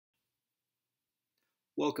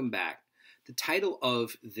Welcome back. The title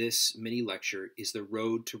of this mini lecture is The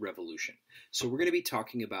Road to Revolution. So we're going to be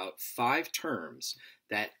talking about 5 terms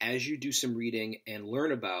that, as you do some reading and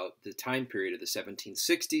learn about the time period of the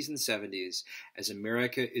 1760s and 70s as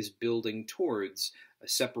America is building towards a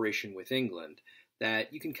separation with England,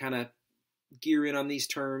 that you can kind of gear in on these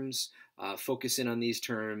terms, focus in on these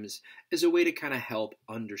terms as a way to kind of help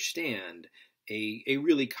understand a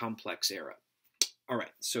really complex era. All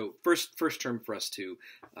right, so first term for us to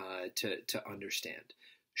understand,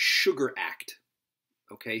 Sugar Act.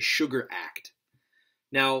 Okay, Sugar Act.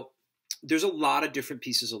 Now, there's a lot of different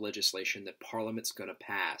pieces of legislation that Parliament's going to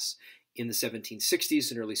pass in the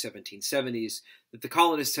 1760s and early 1770s that the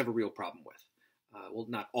colonists have a real problem with. Well,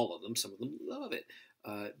 not all of them. Some of them love it.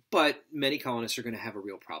 But many colonists are going to have a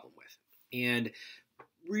real problem with. And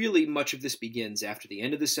really much of this begins after the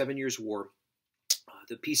end of the 7 Years' War,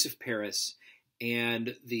 the Peace of Paris,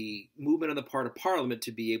 and the movement on the part of Parliament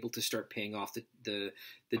to be able to start paying off the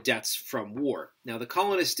debts from war. Now, the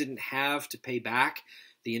colonists didn't have to pay back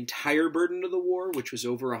the entire burden of the war, which was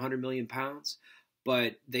over 100 million pounds,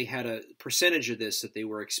 but they had a percentage of this that they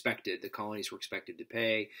were expected, the colonies were expected to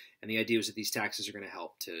pay, and the idea was that these taxes are going to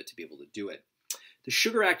help to be able to do it. The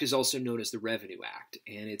Sugar Act is also known as the Revenue Act,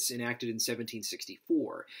 and it's enacted in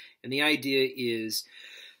 1764. And the idea is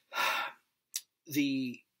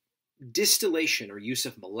the distillation or use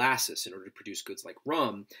of molasses in order to produce goods like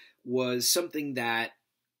rum was something that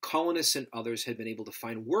colonists and others had been able to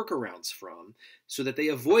find workarounds from so that they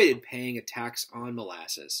avoided paying a tax on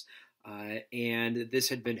molasses. And this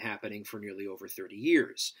had been happening for nearly over 30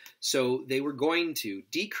 years. So they were going to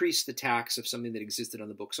decrease the tax of something that existed on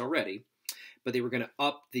the books already, but they were going to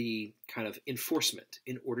up the kind of enforcement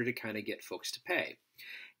in order to kind of get folks to pay.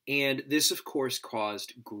 And this, of course,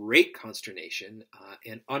 caused great consternation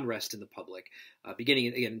and unrest in the public, beginning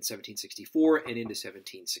again in 1764 and into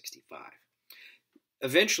 1765.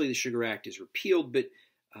 Eventually, the Sugar Act is repealed, but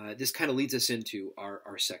this kind of leads us into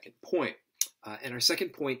our second point. And our second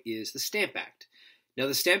point is the Stamp Act. Now,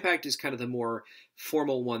 the Stamp Act is kind of the more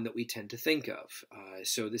formal one that we tend to think of.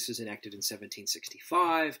 So this is enacted in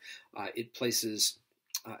 1765. It places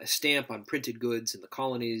a stamp on printed goods in the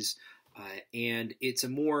colonies, and it's a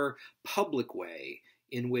more public way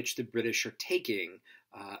in which the British are taking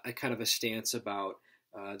a kind of a stance about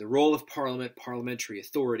the role of Parliament, parliamentary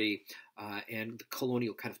authority, and the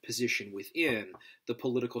colonial kind of position within the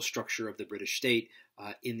political structure of the British state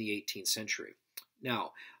in the 18th century.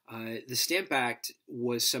 Now, the Stamp Act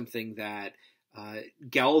was something that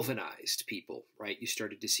galvanized people, right? You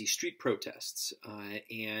started to see street protests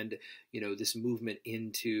and, this movement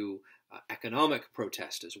into economic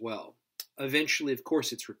protest as well. Eventually, of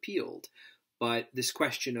course, it's repealed, but this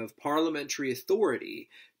question of parliamentary authority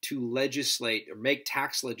to legislate or make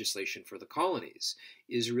tax legislation for the colonies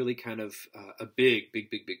is really kind of a big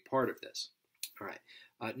part of this. All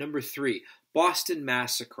right. Number 3, Boston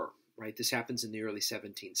Massacre. Right, this happens in the early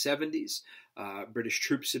 1770s. British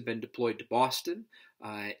troops have been deployed to Boston,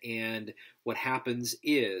 and what happens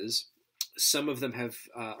is some of them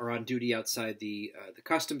are on duty outside the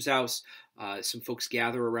customs house. Some folks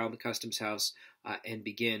gather around the customs house and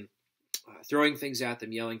begin throwing things at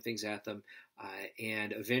them, yelling things at them,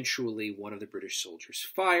 and eventually one of the British soldiers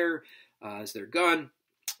fire as their gun,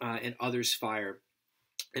 and others fire.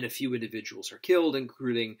 And a few individuals are killed,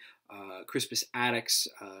 including Crispus Attucks,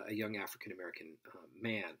 a young African-American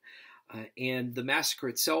man. And the massacre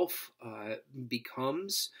itself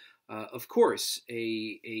becomes, of course,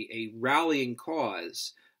 a rallying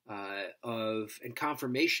cause and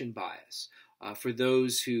confirmation bias for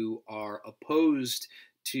those who are opposed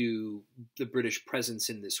to the British presence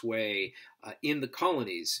in this way in the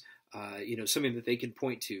colonies. Something that they can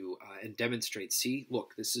point to and demonstrate, see,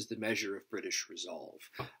 look, this is the measure of British resolve.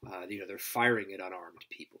 They're firing at unarmed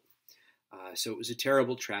people. So it was a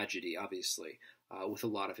terrible tragedy, obviously, with a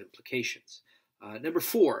lot of implications. Number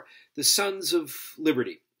 4, the Sons of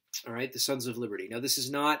Liberty. All right, the Sons of Liberty. Now, this is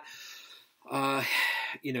not,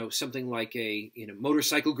 something like a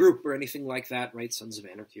motorcycle group or anything like that, right? Sons of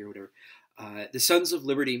Anarchy or whatever. The Sons of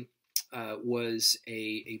Liberty was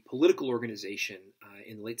a political organization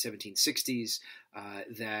in the late 1760s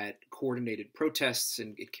that coordinated protests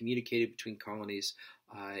and it communicated between colonies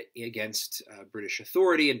against British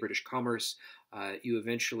authority and British commerce. You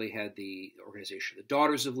eventually had the organization the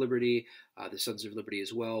Daughters of Liberty, the Sons of Liberty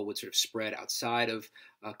as well, would sort of spread outside of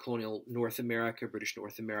colonial North America, British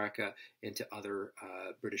North America, into other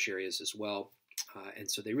British areas as well. And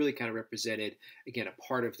so they really kind of represented, again, a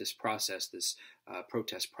part of this process, this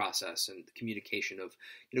protest process and the communication of,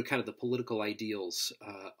 kind of the political ideals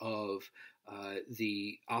of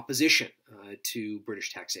the opposition to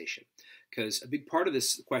British taxation. Because a big part of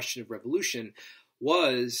this question of revolution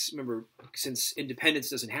was, remember, since independence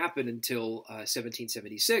doesn't happen until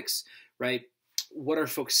 1776, right? What are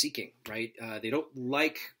folks seeking, right? They don't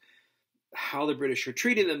like how the British are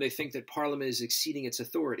treating them. They think that Parliament is exceeding its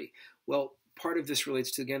authority. Well, part of this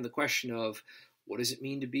relates to, again, the question of what does it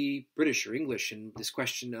mean to be British or English, and this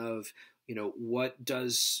question of, what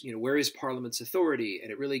does, where is Parliament's authority?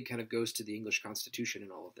 And it really kind of goes to the English Constitution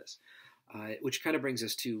and all of this, which kind of brings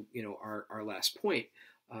us to, our last point,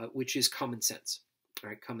 which is common sense. All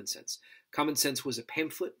right, common sense. Common Sense was a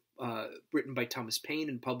pamphlet written by Thomas Paine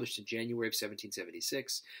and published in January of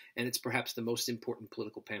 1776, and it's perhaps the most important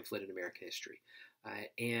political pamphlet in American history.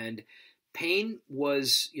 And Paine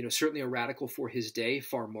was, certainly a radical for his day,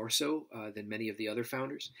 far more so than many of the other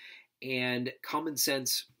founders. And Common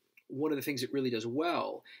Sense, one of the things it really does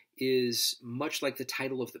well is, much like the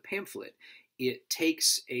title of the pamphlet, it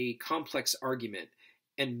takes a complex argument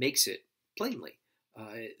and makes it plainly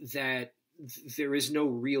that there is no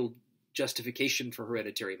real justification for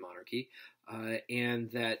hereditary monarchy, and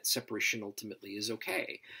that separation ultimately is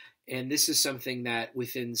okay. And this is something that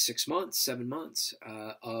within 6 months, 7 months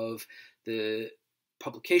of the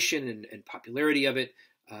publication and popularity of it,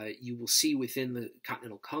 you will see within the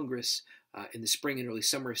Continental Congress in the spring and early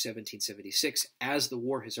summer of 1776, as the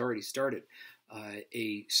war has already started,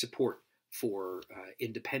 a support for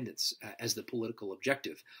independence as the political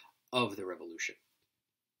objective of the revolution.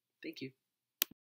 Thank you.